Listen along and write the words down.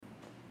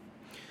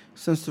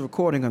Since the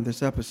recording of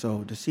this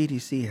episode, the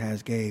CDC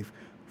has gave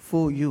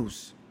full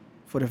use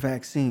for the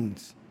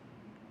vaccines.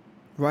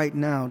 Right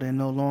now, they're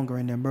no longer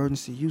in the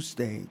emergency use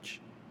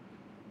stage.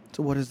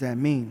 So what does that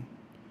mean?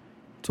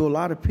 To a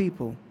lot of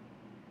people,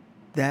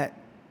 that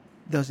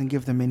doesn't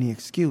give them any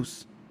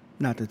excuse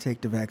not to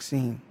take the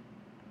vaccine.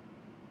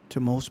 To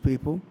most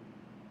people,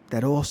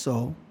 that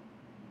also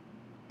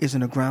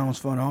isn't a grounds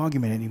for an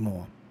argument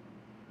anymore.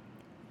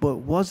 But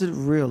was it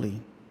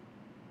really?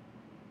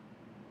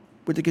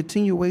 With the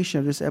continuation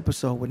of this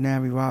episode with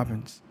Nary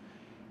Robbins,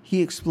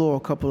 he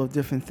explored a couple of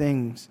different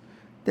things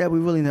that we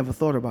really never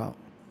thought about.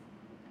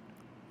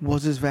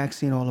 Was this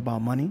vaccine all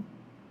about money?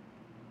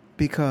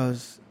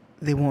 Because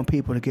they want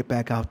people to get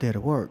back out there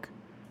to work.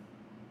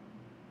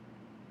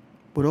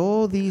 With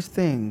all these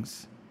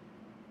things,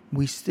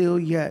 we still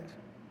yet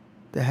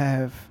to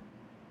have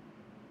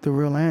the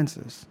real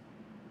answers.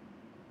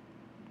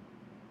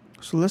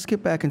 So let's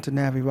get back into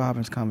Nary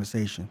Robbins'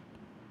 conversation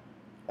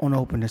on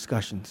open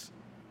discussions.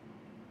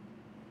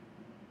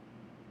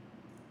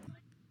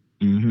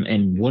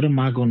 And what am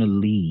I going to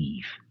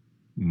leave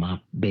my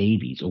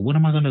babies, or what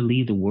am I going to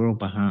leave the world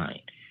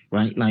behind?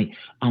 Right? Like,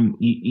 when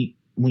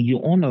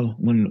you're on the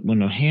when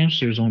the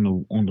hamster's on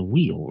the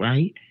wheel,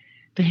 right?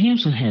 The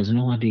hamster has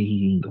no idea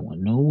he ain't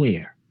going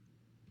nowhere.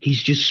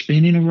 He's just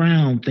spinning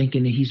around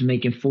thinking that he's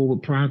making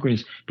forward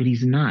progress, but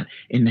he's not.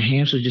 And the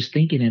hamster's just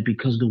thinking that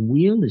because the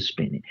wheel is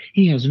spinning.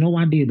 He has no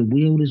idea the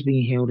wheel is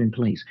being held in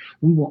place.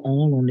 We were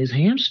all on this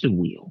hamster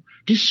wheel,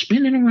 just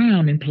spinning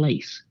around in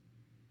place.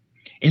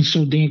 And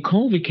so then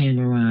COVID came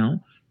around,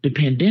 the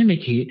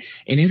pandemic hit,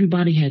 and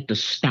everybody had to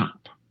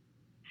stop.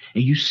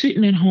 And you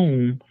sitting at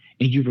home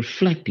and you're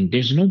reflecting.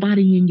 There's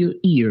nobody in your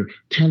ear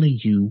telling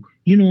you,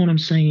 you know what I'm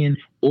saying?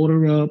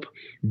 Order up,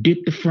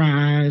 dip the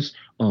fries,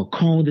 or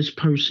call this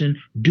person,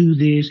 do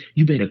this.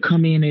 You better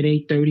come in at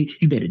 8:30.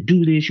 You better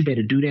do this. You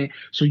better do that.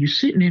 So you're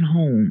sitting at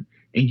home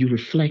and you're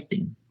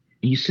reflecting.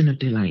 And you're sitting up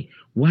there like,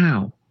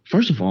 wow,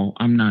 first of all,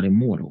 I'm not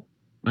immortal.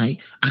 Right?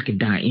 I could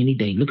die any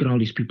day. Look at all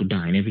these people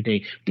dying every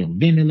day. They're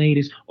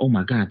ventilators. Oh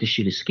my God, this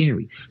shit is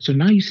scary. So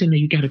now you're sitting there,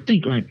 you got to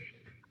think like,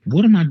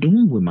 what am I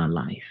doing with my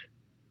life?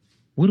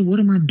 What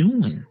am I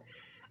doing?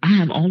 I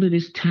have all of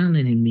this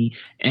talent in me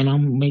and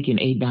I'm making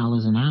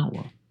 $8 an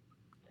hour.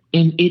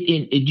 And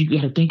you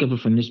got to think of it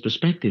from this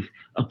perspective.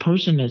 A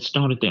person that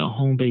started their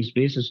home-based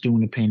business during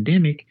the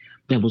pandemic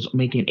that was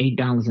making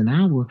 $8 an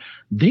hour,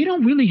 they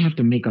don't really have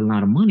to make a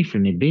lot of money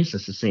from their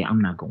business to say,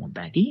 I'm not going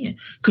back in,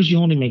 because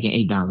you're only making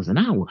 $8 an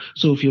hour.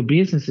 So if your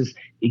business is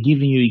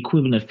giving you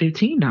equivalent of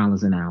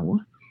 $15 an hour,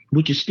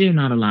 which is still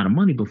not a lot of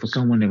money, but for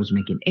someone that was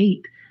making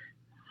eight,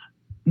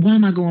 why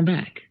am I going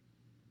back?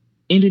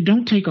 And it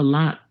don't take a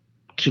lot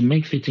to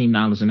make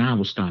 $15 an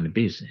hour starting a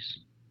business,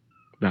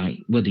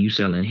 right? Whether you're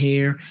selling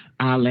hair,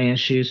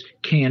 eyelashes,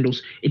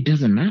 candles, it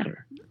doesn't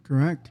matter.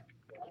 Correct.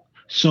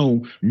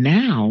 So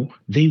now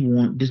they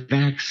want this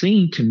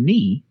vaccine. To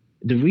me,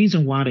 the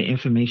reason why the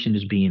information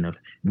is being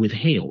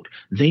withheld,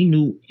 they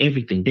knew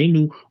everything. They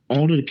knew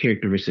all of the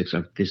characteristics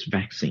of this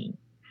vaccine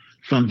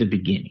from the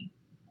beginning.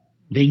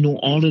 They knew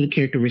all of the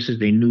characteristics.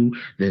 They knew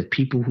that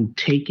people who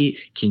take it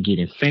can get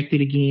infected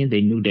again.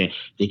 They knew that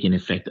they can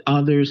infect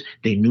others.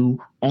 They knew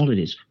all of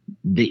this.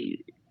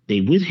 They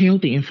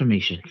withheld the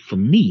information. For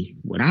me,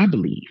 what I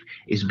believe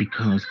is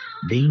because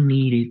they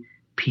needed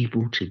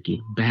people to get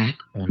back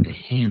on the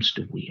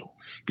hamster wheel,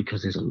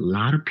 because there's a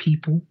lot of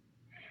people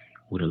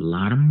with a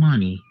lot of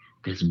money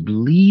that's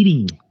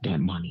bleeding that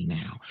money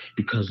now,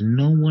 because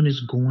no one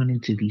is going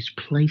into these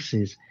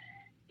places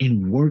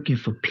and working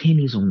for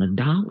pennies on the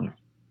dollar.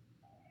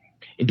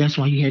 And that's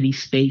why you had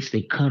these states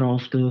that cut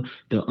off the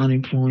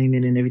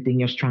unemployment and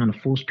everything else, trying to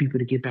force people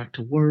to get back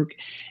to work.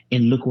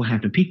 And look what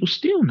happened. People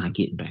still not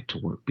getting back to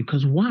work.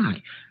 Because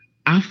why?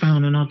 I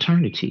found an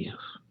alternative.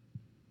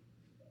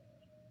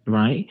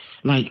 Right?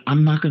 Like,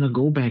 I'm not going to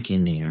go back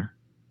in there,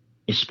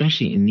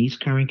 especially in these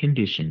current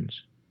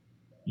conditions.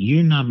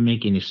 You're not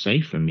making it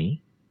safe for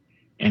me.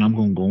 And I'm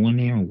going to go in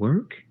there and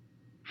work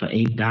for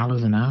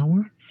 $8 an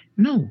hour?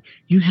 No,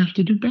 you have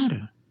to do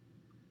better.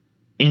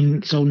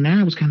 And so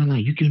now it's kind of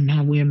like you can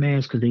now wear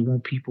masks because they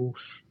want people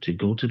to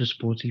go to the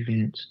sports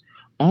events.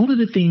 All of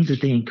the things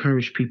that they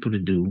encourage people to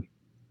do,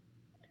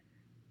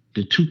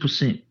 the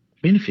 2%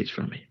 benefits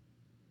from it.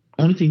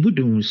 Only thing we're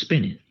doing is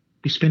spending.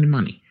 We're spending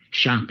money,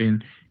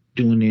 shopping,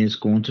 doing this,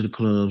 going to the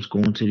clubs,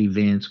 going to the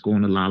events,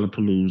 going to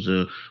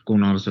Lollapalooza,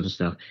 going all this other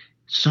stuff.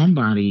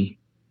 Somebody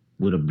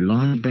with a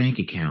large bank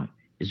account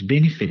is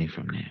benefiting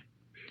from that.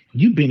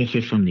 You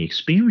benefit from the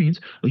experience,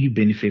 or you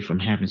benefit from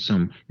having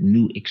some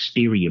new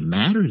exterior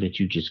matter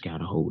that you just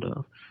got a hold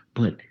of.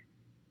 But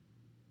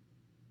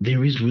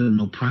there is really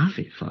no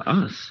profit for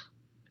us.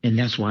 And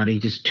that's why they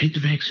just take the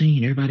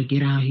vaccine. Everybody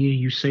get out here.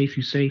 You safe,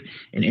 you safe.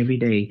 And every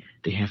day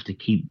they have to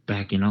keep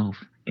backing off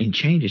and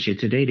changing shit.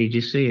 Today they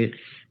just said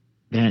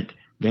that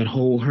that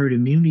whole herd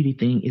immunity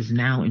thing is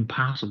now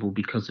impossible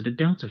because of the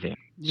Delta variant.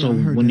 Yeah, So I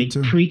heard when that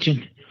too.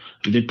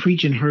 they're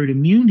preaching herd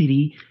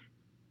immunity,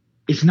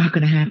 it's not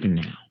going to happen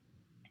now.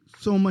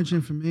 So much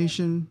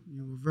information.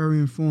 You were very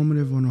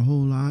informative on a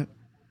whole lot.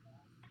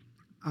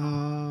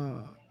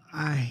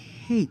 I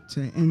hate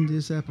to end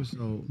this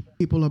episode.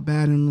 People are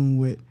battling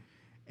with,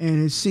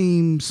 and it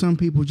seems some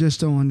people just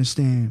don't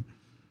understand.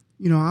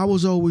 I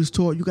was always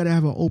taught you got to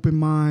have an open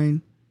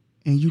mind,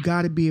 and you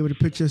got to be able to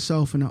put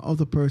yourself in the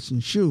other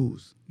person's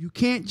shoes. You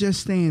can't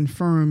just stand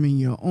firm in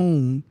your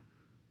own,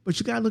 but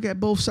you got to look at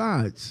both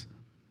sides.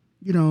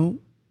 On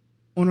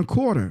a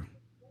quarter,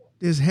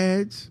 there's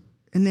heads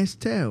and there's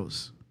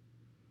tails.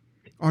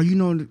 Are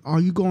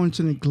you going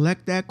to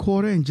neglect that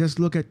quarter and just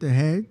look at the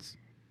heads?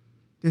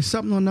 There's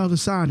something on the other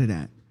side of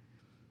that.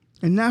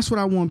 And that's what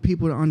I want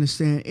people to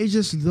understand. It's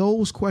just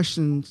those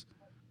questions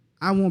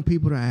I want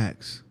people to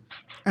ask.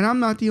 And I'm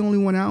not the only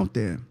one out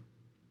there.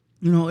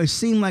 It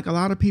seemed like a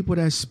lot of people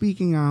that's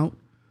speaking out,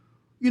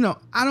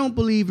 I don't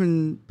believe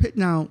in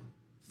putting out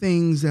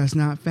things that's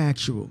not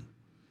factual.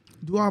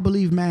 Do I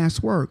believe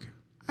masks work?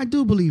 I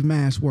do believe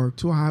masks work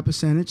to a high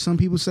percentage. Some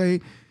people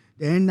say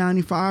the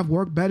N95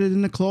 work better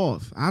than the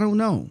cloth. I don't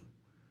know.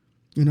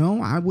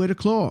 I wear the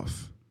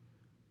cloth.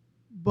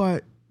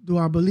 But do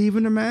I believe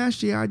in the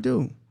mask? Yeah, I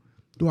do.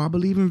 Do I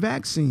believe in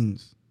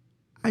vaccines?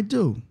 I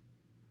do.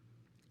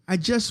 I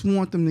just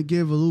want them to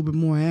give a little bit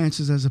more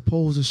answers as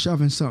opposed to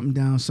shoving something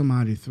down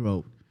somebody's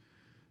throat.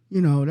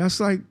 That's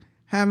like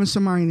having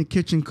somebody in the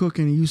kitchen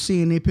cooking and you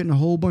seeing they putting a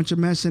whole bunch of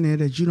mess in there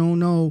that you don't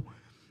know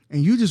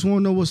and you just want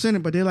to know what's in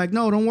it, but they're like,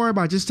 no, don't worry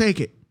about it. Just take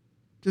it.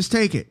 Just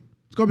take it.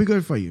 It's going to be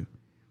good for you.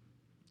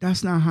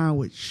 That's not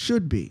how it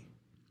should be.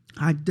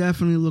 I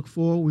definitely look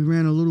forward. We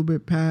ran a little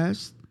bit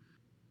past.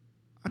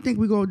 I think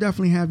we're going to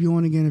definitely have you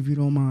on again if you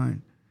don't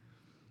mind.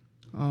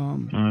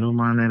 I don't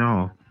mind at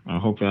all. I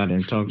hope I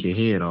didn't talk your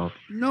head off.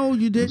 No,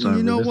 you didn't.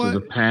 You know what?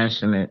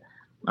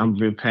 I'm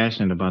very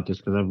passionate about this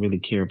because I really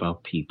care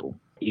about people.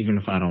 Even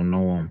if I don't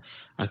know them,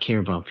 I care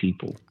about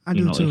people. I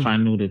do too. If I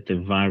knew that the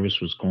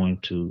virus was going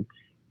to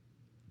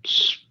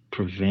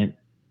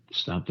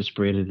stop the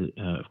spread of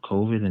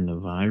COVID and the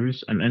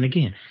virus, and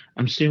again,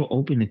 I'm still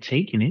open to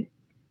taking it.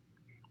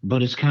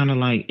 But it's kind of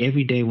like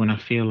every day when I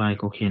feel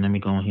like, okay, let me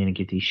go ahead and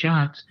get these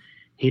shots,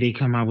 here they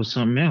come out with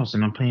something else,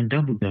 and I'm playing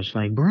double dutch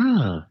like,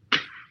 bruh.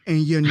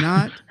 And you're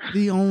not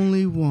the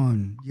only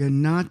one. You're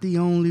not the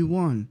only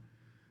one.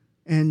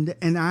 And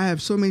I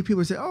have so many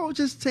people say, oh,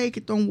 just take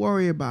it. Don't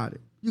worry about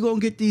it. You're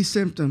going to get these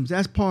symptoms.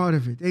 That's part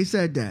of it. They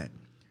said that.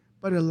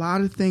 But a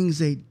lot of things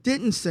they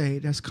didn't say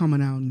that's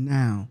coming out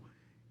now.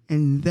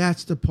 And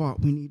that's the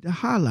part we need to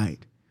highlight.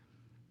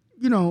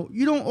 You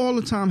don't all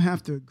the time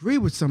have to agree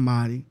with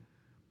somebody,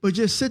 but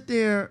just sit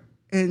there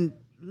and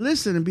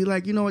listen and be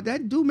like, you know what,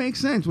 that do make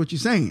sense what you're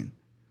saying.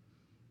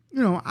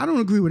 I don't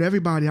agree with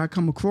everybody I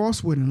come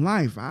across with in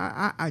life.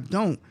 I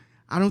don't.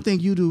 I don't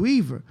think you do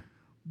either.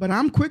 But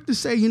I'm quick to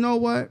say, you know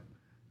what?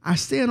 I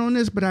stand on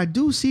this, but I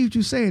do see what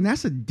you're saying.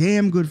 That's a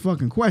damn good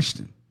fucking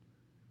question.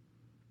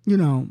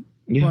 Yeah.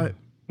 But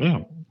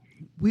yeah.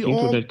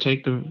 People that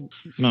take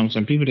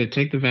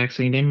the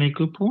vaccine, they make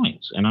good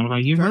points. And I'm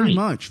like, you're very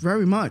right.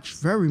 Very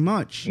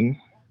much.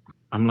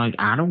 I'm like,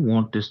 I don't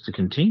want this to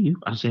continue.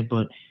 I said,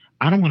 but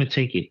I don't want to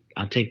take it.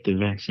 I take the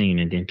vaccine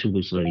and then 2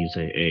 weeks later you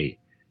say, hey,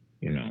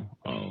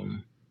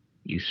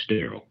 you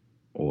sterile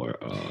or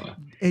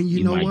and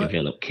you know might what?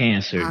 develop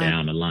cancer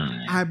down the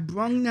line. I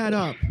brung that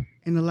up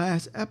in the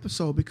last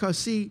episode because,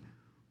 see,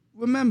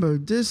 remember,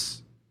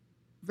 this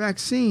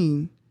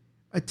vaccine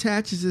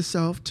attaches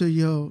itself to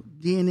your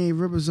DNA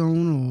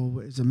ribosome,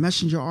 or it's a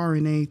messenger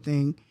RNA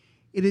thing.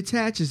 It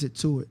attaches it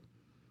to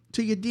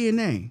your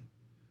DNA.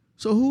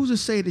 So who's to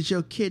say that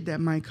your kid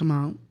that might come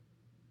out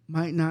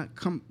might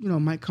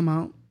come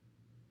out,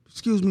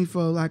 excuse me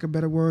for lack of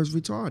better words,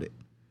 retarded,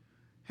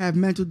 have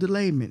mental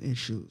delayment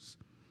issues.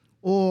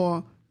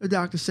 Or the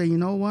doctor say, you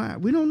know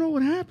what, we don't know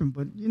what happened,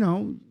 but,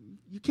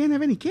 you can't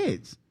have any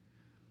kids.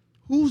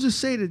 Who's to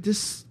say that this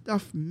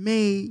stuff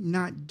may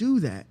not do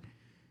that?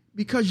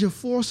 Because you're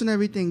forcing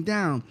everything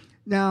down.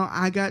 Now,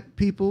 I got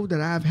people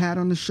that I've had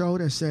on the show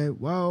that said,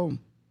 well,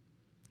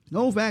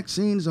 no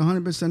vaccine is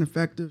 100%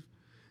 effective.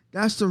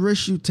 That's the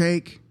risk you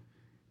take.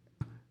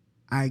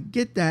 I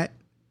get that.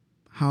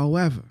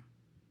 However,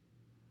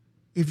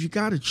 if you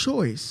got a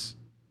choice,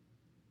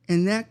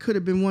 and that could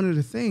have been one of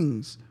the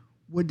things,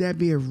 would that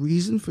be a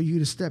reason for you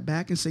to step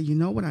back and say, you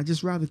know what, I'd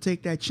just rather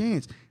take that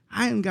chance.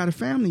 I haven't got a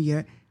family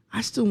yet.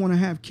 I still want to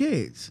have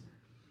kids.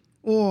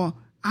 Or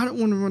I don't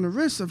want to run the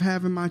risk of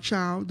having my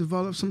child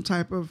develop some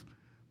type of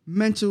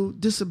mental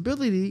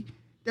disability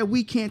that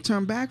we can't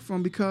turn back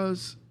from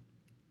because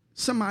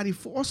somebody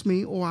forced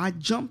me or I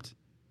jumped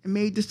and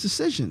made this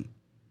decision.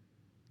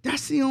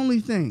 That's the only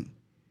thing.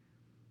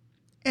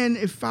 And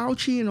if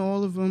Fauci and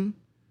all of them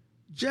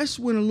just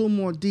went a little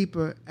more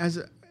deeper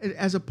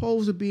as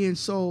opposed to being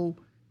so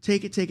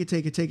take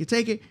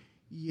it,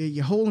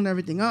 you're holding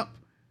everything up,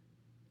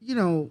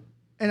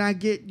 and I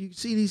get, you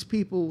see these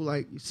people,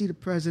 like you see the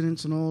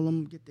presidents and all of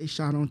them get their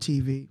shot on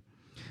TV.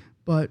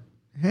 But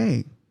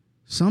hey,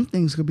 some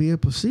things could be a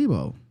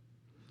placebo.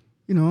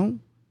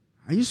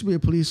 I used to be a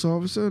police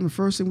officer, and the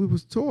first thing we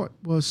was taught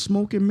was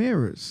smoke and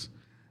mirrors.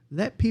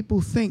 Let people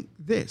think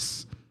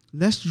this.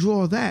 Let's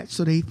draw that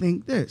so they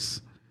think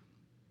this.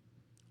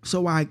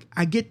 So I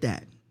get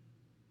that.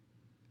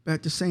 But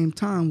at the same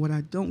time, what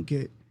I don't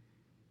get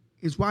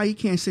is why you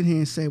can't sit here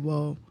and say,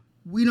 well,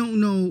 we don't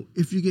know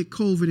if you get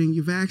COVID and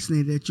you're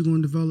vaccinated that you're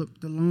going to develop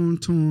the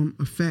long-term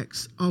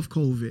effects of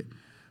COVID,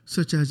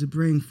 such as the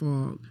brain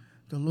fog,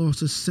 the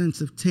loss of sense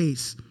of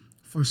taste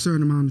for a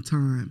certain amount of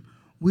time.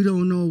 We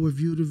don't know if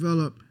you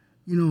develop,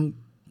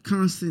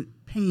 constant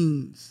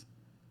pains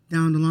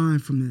down the line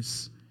from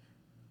this.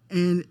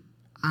 And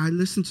I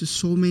listened to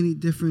so many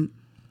different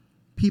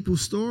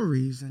people's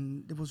stories,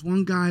 and there was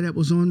one guy that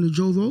was on the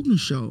Joe Rogan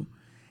show,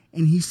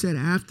 and he said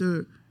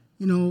after,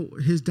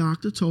 his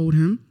doctor told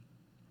him,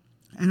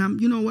 and I'm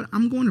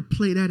going to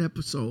play that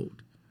episode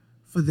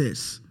for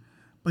this,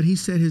 but he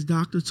said his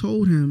doctor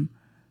told him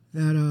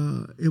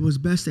that it was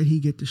best that he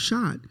get the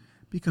shot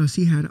because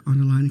he had an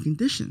underlying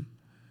condition.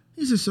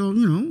 He said, so,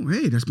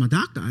 hey, that's my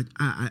doctor.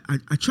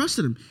 I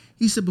trusted him.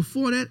 He said,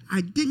 before that,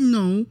 I didn't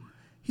know.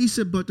 He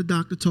said, but the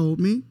doctor told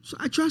me, so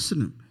I trusted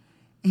him.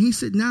 And he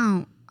said,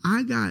 now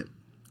I got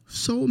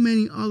so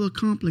many other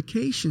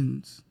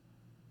complications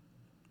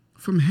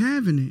from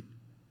having it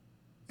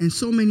and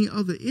so many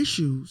other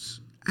issues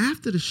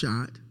after the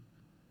shot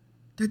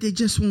that they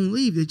just won't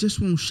leave. They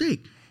just won't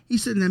shake. He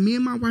said, now me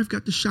and my wife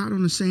got the shot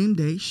on the same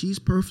day. She's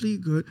perfectly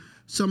good.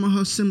 Some of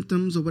her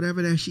symptoms or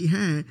whatever that she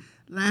had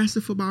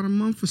lasted for about a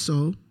month or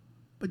so,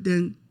 but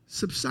then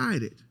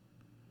subsided.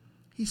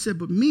 He said,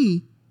 but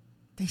me,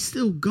 they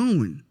still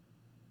going.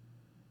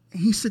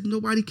 And he said,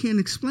 nobody can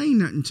explain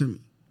nothing to me.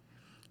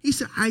 He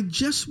said, I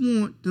just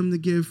want them to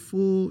give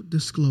full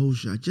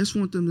disclosure. I just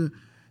want them to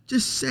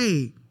just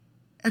say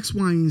X,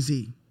 Y, and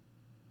Z.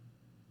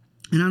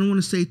 And I don't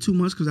want to say too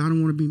much because I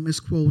don't want to be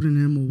misquoting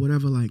him or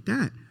whatever like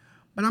that.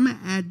 But I'm going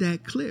to add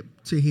that clip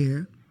to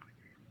here.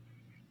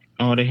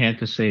 All they had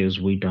to say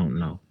is, we don't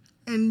know.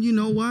 And you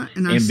know what?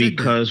 And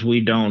because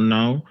we don't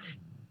know,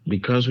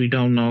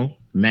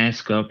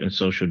 mask up and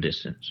social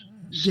distance.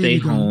 Stay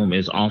home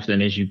as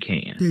often as you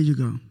can. There you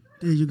go.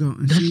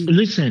 And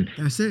listen,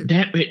 that's it.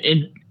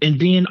 And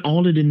then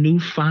all of the new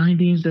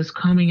findings that's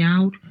coming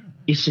out,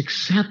 it's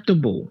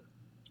acceptable,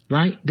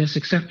 right? That's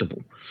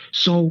acceptable.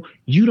 So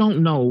you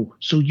don't know,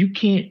 so you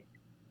can't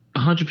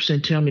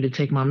 100% tell me to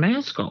take my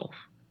mask off.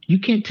 You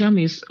can't tell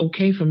me it's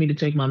okay for me to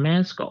take my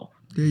mask off.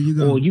 There you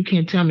go. Or you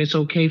can't tell me it's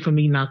okay for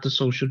me not to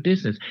social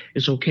distance.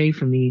 It's okay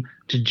for me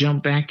to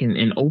jump back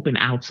and open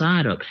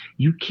outside up.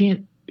 You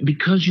can't,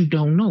 because you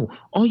don't know.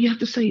 All you have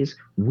to say is,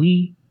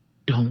 we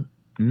don't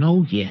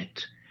know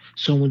yet.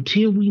 So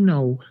until we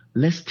know,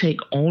 let's take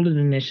all of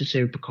the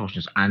necessary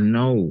precautions. I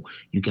know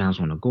you guys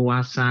want to go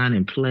outside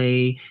and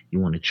play.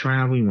 You want to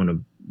travel. You want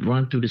to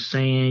run through the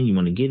sand. You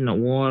want to get in the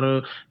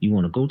water. You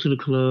want to go to the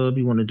club.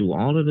 You want to do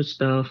all of the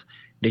stuff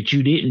that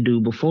you didn't do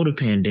before the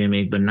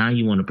pandemic, but now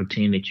you want to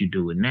pretend that you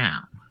do it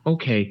now.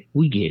 Okay,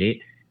 we get it.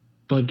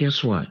 But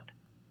guess what?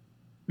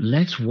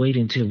 Let's wait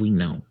until we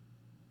know.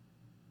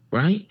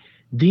 Right?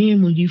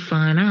 Then when you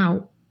find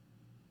out,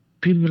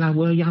 people be like,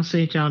 well, y'all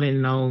said y'all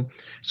didn't know.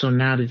 So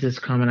now that it's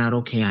coming out,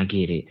 okay, I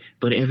get it.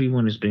 But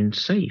everyone has been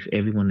safe.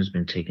 Everyone has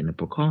been taking the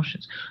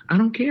precautions. I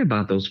don't care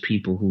about those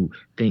people who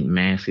think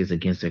mask is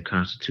against their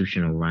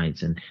constitutional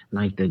rights. And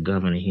like the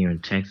governor here in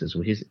Texas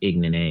with his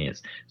ignorant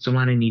ass,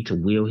 somebody need to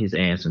wheel his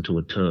ass into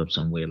a tub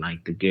somewhere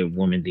like the good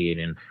woman did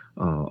in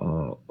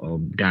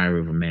Diary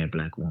of a Mad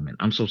Black Woman.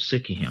 I'm so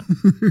sick of him.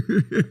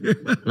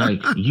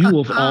 Like, you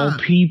of all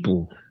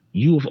people,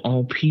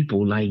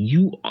 like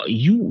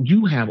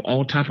you have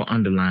all type of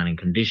underlying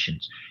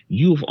conditions.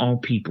 You of all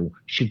people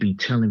should be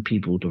telling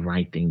people the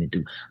right thing to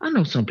do. I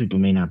know some people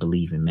may not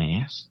believe in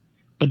masks,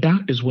 but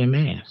doctors wear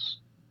masks.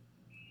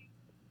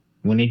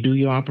 When they do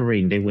your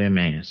operating, they wear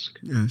masks.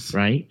 Yes.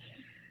 Right?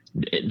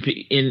 And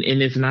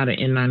it's not an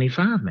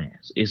N95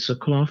 mask. It's a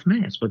cloth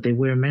mask, but they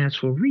wear masks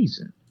for a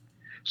reason.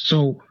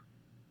 So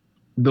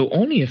the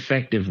only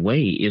effective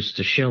way is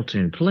to shelter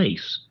in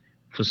place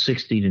for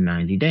 60 to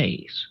 90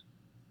 days.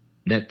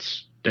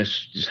 That's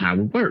just how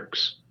it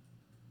works.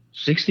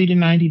 60 to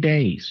 90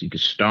 days. You could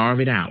starve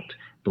it out.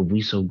 But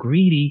we so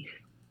greedy,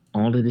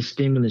 all of the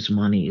stimulus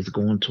money is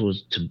going to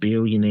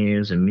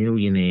billionaires and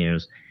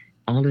millionaires.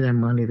 All of that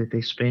money that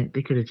they spent,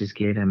 they could have just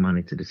gave that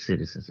money to the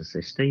citizens and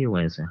said, stay your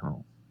ass at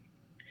home.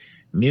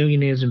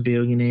 Millionaires and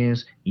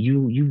billionaires,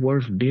 you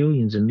worth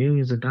billions and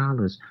millions of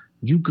dollars.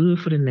 You good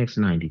for the next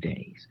 90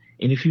 days.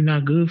 And if you're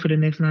not good for the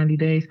next 90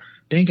 days,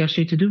 they ain't got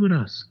shit to do with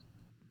us.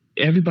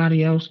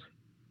 Everybody else,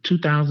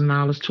 $2,000,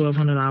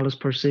 $1,200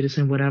 per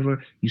citizen,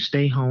 whatever. You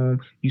stay home.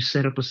 You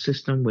set up a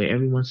system where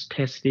everyone's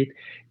tested.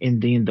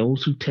 And then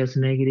those who test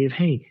negative,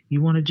 hey,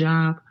 you want a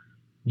job?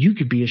 You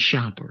could be a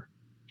shopper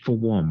for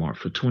Walmart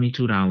for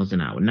 $22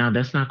 an hour. Now,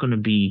 that's not going to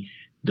be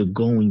the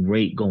going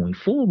rate going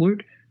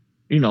forward,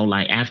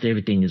 like after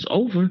everything is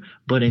over.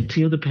 But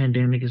until the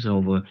pandemic is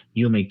over,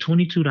 you'll make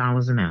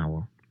 $22 an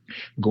hour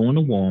going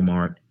to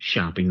Walmart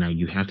shopping. Now,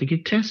 you have to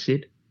get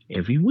tested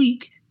every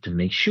week to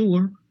make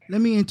sure.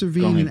 Let me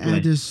intervene and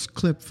add this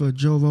clip for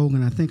Joe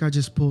Rogan. I think I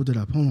just pulled it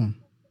up. Hold on.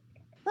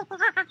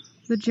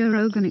 The Joe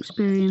Rogan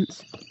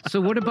Experience.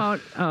 So what about,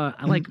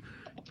 can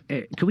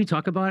we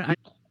talk about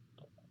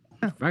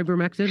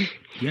ivermectin?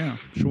 Yeah,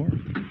 sure.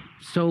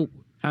 So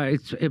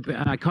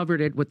I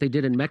covered it, what they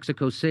did in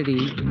Mexico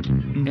City,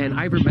 and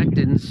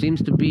ivermectin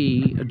seems to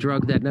be a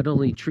drug that not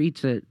only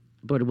treats it,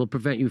 but it will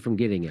prevent you from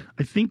getting it.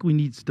 I think we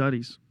need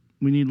studies.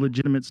 We need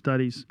legitimate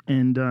studies,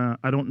 and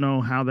I don't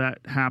know how that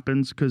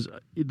happens, because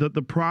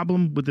the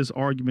problem with this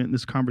argument,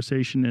 this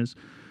conversation is,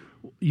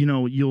 you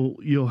know,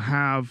 you'll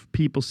have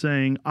people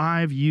saying,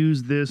 I've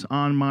used this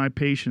on my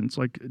patients,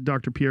 like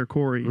Dr. Pierre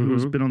Corey,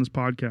 who's been on this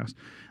podcast.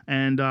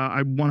 And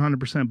I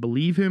 100%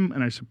 believe him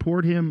and I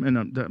support him. And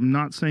I'm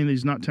not saying that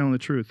he's not telling the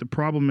truth. The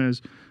problem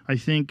is, I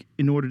think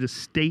in order to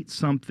state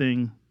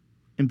something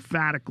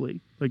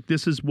emphatically, like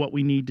this is what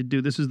we need to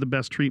do, this is the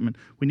best treatment,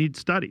 we need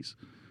studies.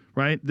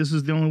 Right? This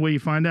is the only way you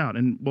find out.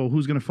 And, well,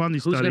 who's going to fund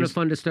these studies? Who's going to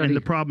fund a study? And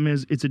the problem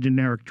is it's a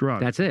generic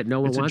drug. That's it. No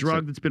one wants it. It's a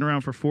drug that's been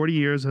around for 40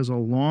 years, has a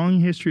long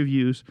history of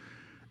use.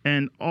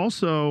 And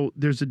also,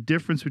 there's a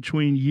difference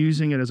between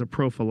using it as a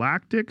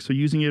prophylactic, so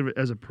using it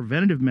as a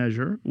preventative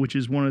measure, which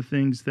is one of the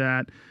things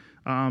that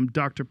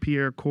Dr.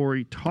 Pierre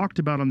Corey talked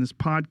about on this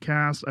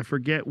podcast. I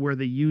forget where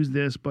they used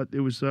this, but it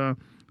was there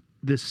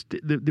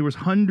was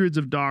hundreds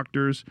of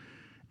doctors,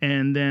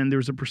 and then there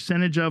was a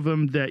percentage of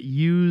them that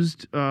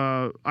used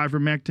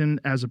ivermectin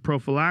as a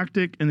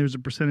prophylactic, and there's a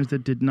percentage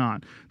that did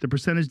not. The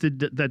percentage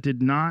that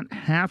did not,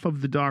 half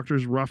of the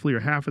doctors roughly,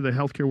 or half of the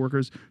healthcare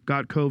workers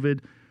got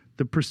COVID.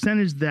 The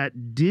percentage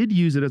that did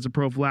use it as a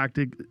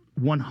prophylactic,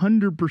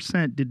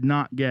 100% did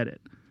not get it.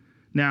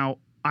 Now,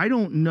 I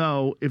don't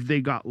know if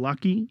they got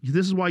lucky.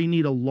 This is why you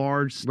need a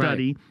large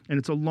study, and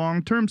it's a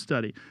long-term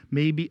study.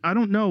 Maybe, I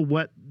don't know,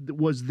 what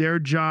was their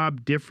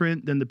job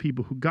different than the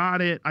people who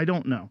got it. I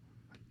don't know.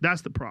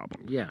 That's the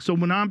problem. Yeah. So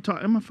when I'm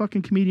a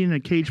fucking comedian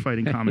and a cage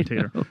fighting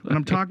commentator. When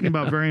I'm talking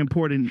about very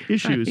important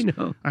issues,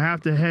 I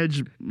have to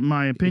hedge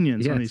my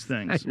opinions on these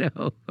things. I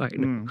know.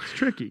 It's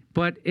tricky.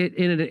 But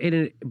in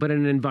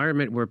an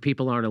environment where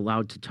people aren't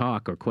allowed to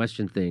talk or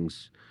question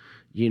things,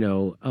 you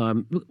know,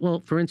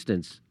 well, for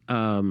instance,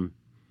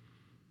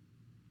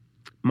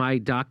 my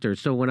doctor.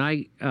 So when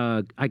I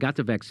got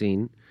the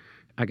vaccine,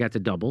 I got the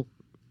double.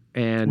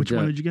 And which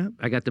one did you get?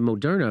 I got the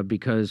Moderna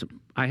because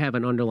I have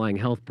an underlying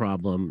health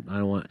problem. I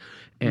don't want,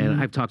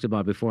 and I've talked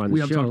about it before on the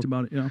show. We have talked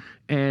about it, yeah.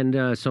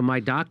 And so my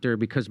doctor,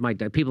 because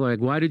people are like,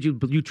 why did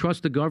you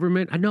trust the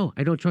government? I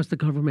don't trust the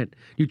government.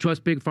 You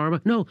trust Big Pharma?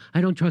 No,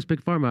 I don't trust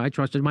Big Pharma. I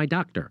trusted my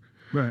doctor.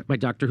 Right. My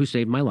doctor who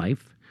saved my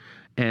life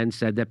and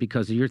said that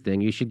because of your thing,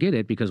 you should get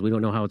it because we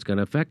don't know how it's going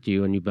to affect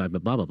you and you blah, blah,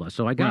 blah, blah, blah.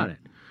 So I got it.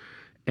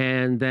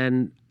 And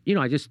then, you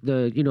know,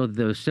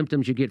 the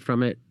symptoms you get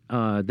from it,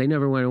 they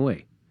never went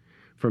away.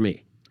 For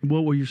me.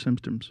 What were your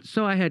symptoms?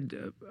 So I had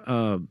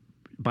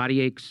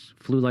body aches,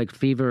 flu-like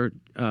fever.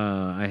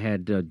 I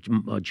had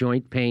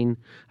joint pain.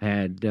 I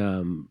had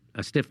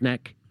a stiff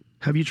neck.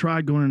 Have you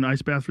tried going in an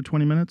ice bath for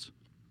 20 minutes?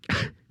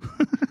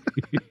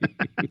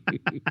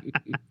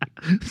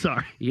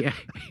 Sorry. Yeah.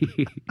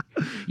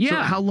 Yeah. So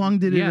how long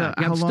did it? Yeah,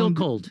 I'm still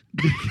cold.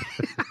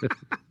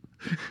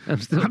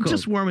 I'm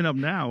just warming up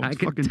now. It's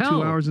fucking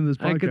 2 hours in this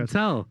podcast. I can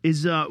tell.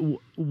 Is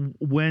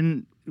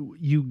when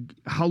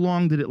how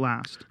long did it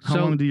last? How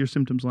long did your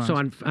symptoms last? So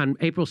on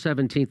April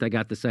 17th, I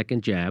got the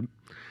second jab,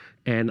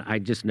 and I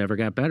just never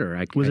got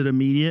better. Was it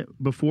immediate?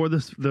 Before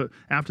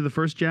after the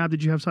first jab,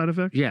 did you have side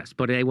effects? Yes,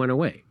 but they went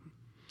away.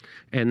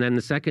 And then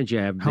the second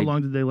jab. How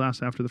long did they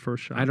last after the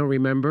first shot? I don't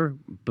remember,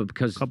 but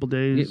because a couple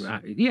days.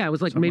 Yeah, it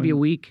was like maybe a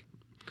week.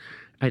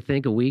 I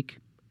think a week.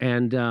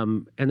 And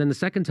then the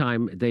second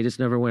time, they just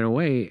never went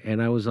away.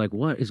 And I was like,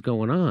 what is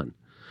going on?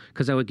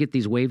 Because I would get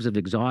these waves of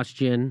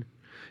exhaustion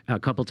a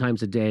couple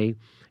times a day.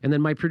 And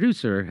then my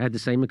producer had the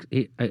same at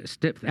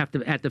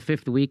the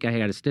fifth week, I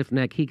had a stiff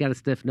neck. He got a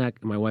stiff neck.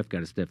 And my wife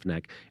got a stiff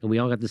neck. And we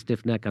all got the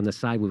stiff neck on the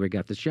side where we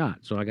got the shot.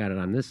 So I got it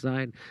on this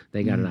side.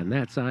 They got it on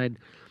that side.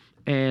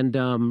 And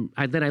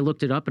then I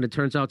looked it up, and it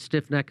turns out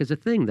stiff neck is a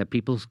thing that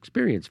people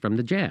experience from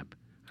the jab.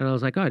 And I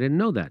was like, oh, I didn't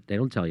know that. They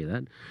don't tell you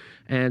that.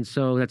 And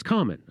so that's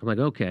common. I'm like,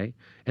 okay.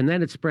 And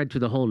then it spread to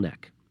the whole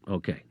neck.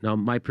 Okay. Now,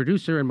 my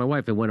producer and my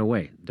wife, it went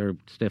away. Their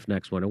stiff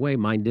necks went away.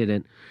 Mine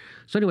didn't.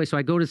 So anyway,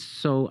 I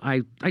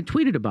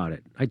tweeted about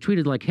it. I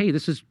tweeted like, hey,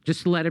 this is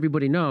just to let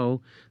everybody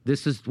know,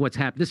 this is what's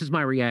happened. This is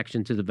my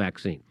reaction to the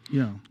vaccine.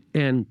 Yeah.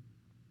 And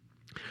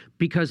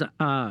because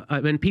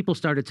when people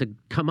started to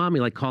come on me,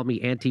 like call me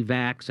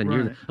anti-vax, and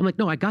I'm like,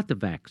 no, I got the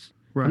vax.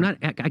 Right.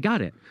 I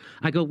got it.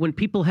 I go, when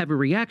people have a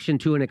reaction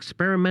to an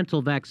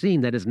experimental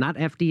vaccine that is not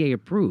FDA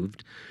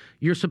approved,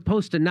 you're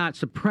supposed to not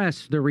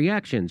suppress the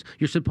reactions.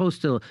 You're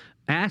supposed to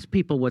ask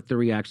people what the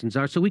reactions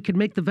are so we can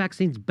make the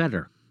vaccines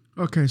better.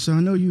 Okay, so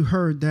I know you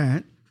heard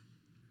that.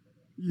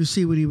 You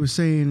see what he was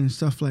saying and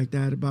stuff like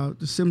that about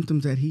the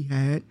symptoms that he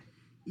had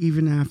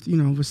even after,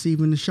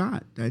 receiving the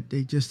shot, that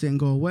they just didn't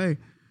go away.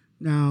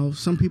 Now,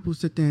 some people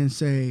sit there and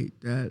say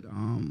that,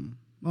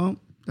 well,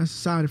 that's a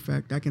side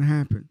effect. That can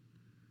happen.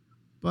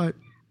 But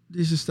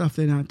this is stuff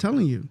they're not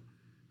telling you.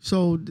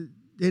 So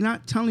they're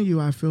not telling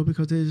you, I feel,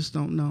 because they just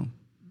don't know.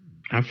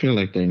 I feel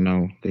like they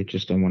know. They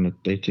just don't want to.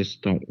 They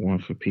just don't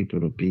want for people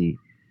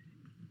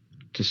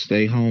to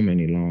stay home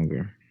any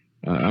longer.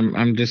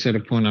 I'm just at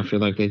a point. I feel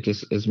like they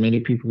just, as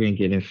many people can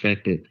get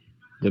infected,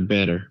 the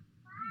better.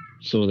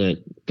 so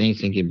that things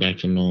can get back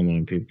to normal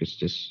and people can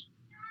just,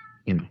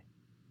 you know,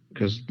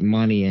 because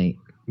money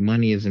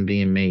isn't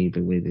being made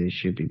the way that it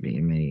should be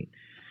being made.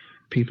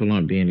 People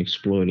aren't being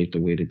exploited the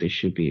way that they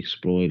should be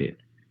exploited.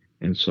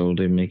 And so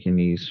they're making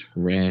these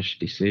rash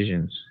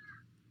decisions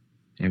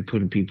and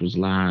putting people's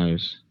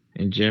lives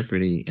in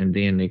jeopardy. And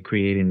then they're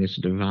creating this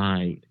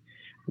divide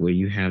where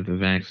you have the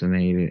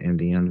vaccinated and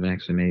the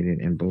unvaccinated,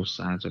 and both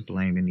sides are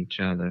blaming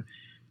each other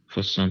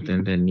for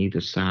something that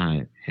neither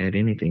side had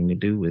anything to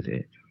do with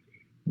it.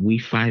 We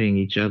fighting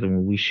each other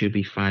when we should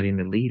be fighting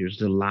the leaders.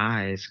 The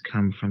lies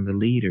come from the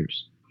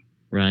leaders,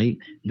 right?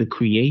 The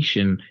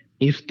creation,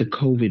 if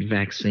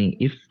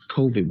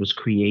COVID was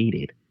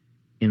created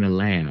in a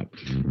lab,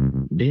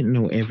 didn't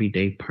no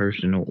everyday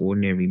person or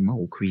ordinary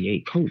mole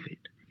create COVID,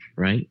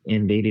 right?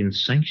 And they didn't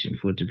sanction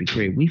for it to be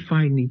created. We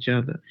fighting each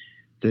other.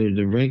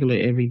 The regular,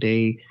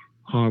 everyday,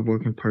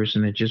 hardworking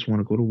person that just want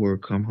to go to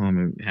work, come home,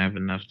 and have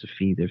enough to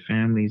feed their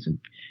families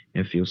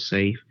and feel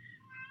safe,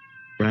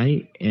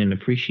 right? And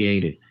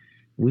appreciate it.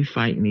 We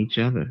fighting each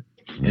other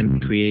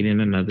and creating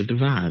another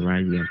divide,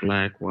 right? You got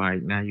black,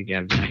 white, now you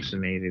got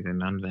vaccinated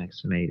and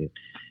unvaccinated.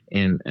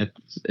 And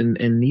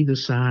neither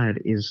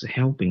side is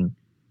helping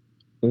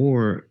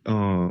or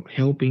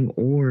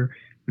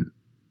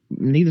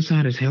neither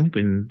side is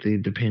helping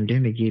the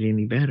pandemic get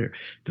any better.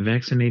 The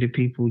vaccinated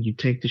people, you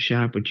take the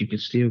shot, but you can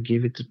still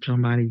give it to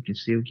somebody, you can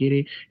still get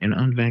it. And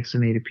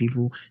unvaccinated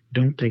people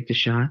don't take the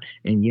shot.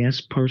 And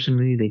yes,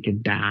 personally, they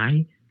could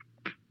die,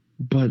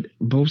 but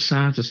both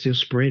sides are still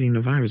spreading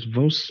the virus.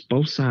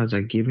 Both sides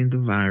are giving the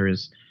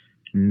virus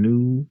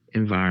new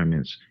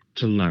environments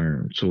to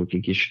learn so it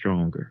could get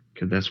stronger,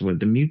 because that's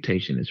what the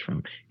mutation is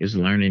from, is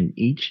learning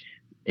each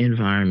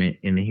environment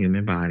in the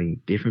human body,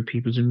 different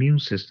people's immune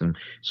system.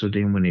 So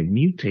then when it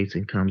mutates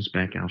and comes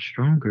back out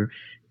stronger,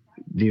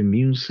 the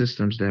immune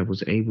systems that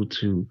was able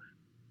to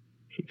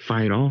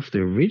fight off the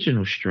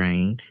original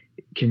strain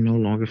can no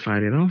longer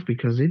fight it off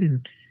because it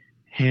didn't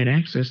had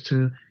access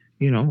to,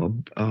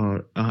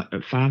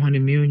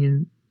 500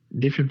 million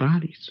different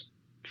bodies,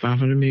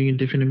 500 million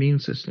different immune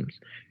systems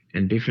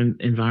and different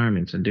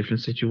environments and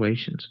different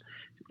situations.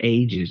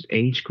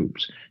 Age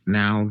groups.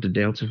 Now the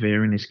Delta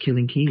variant is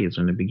killing kids.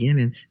 In the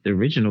beginning, the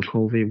original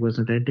COVID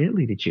wasn't that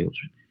deadly to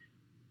children.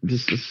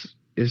 This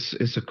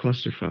is a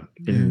clusterfuck,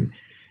 and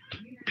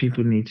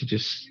people need to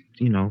just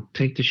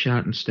take the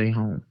shot and stay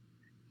home.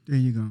 There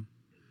you go.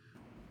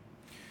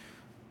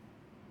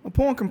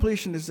 Upon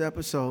completion of this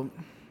episode,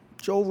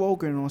 Joe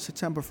Rogan on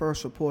September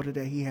 1st reported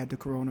that he had the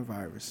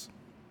coronavirus.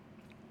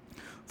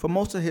 For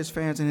most of his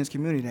fans in his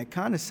community, that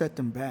kind of set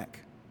them back.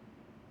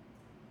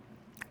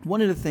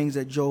 One of the things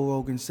that Joe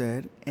Rogan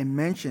said and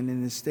mentioned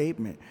in his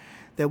statement,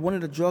 that one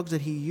of the drugs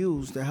that he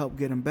used to help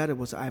get him better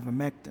was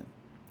ivermectin,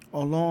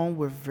 along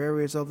with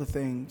various other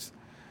things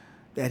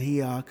that he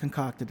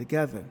concocted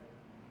together.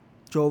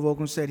 Joe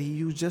Rogan said he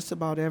used just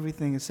about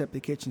everything except the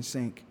kitchen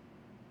sink.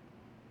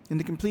 In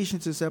the completion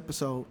of this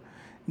episode,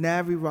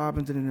 Navy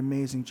Robbins did an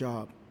amazing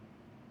job.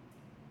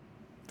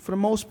 For the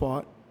most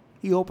part,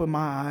 he opened my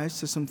eyes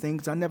to some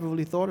things I never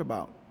really thought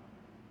about.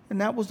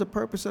 And that was the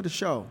purpose of the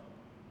show,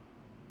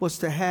 was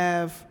to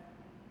have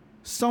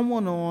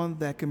someone on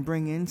that can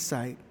bring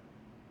insight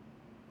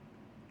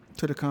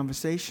to the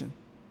conversation.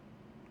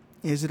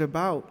 Is it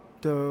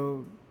about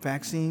the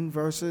vaccine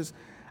versus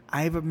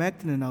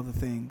ivermectin and other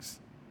things?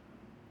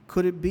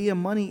 Could it be a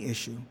money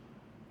issue?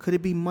 Could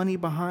it be money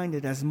behind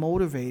it that's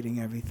motivating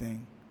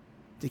everything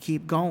to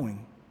keep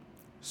going?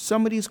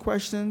 Some of these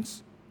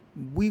questions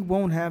we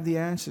won't have the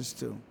answers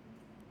to,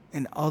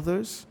 and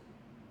others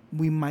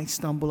we might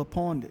stumble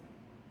upon it.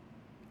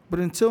 But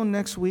until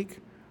next week,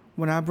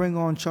 when I bring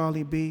on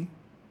Charlie B,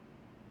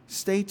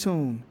 stay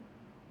tuned,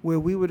 where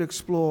we would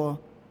explore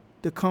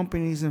the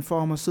companies and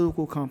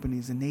pharmaceutical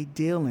companies and their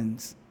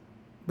dealings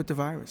with the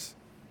virus.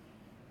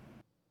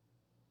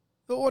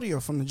 The audio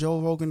from the Joe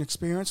Rogan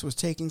Experience was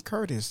taken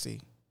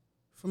courtesy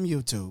from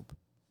YouTube.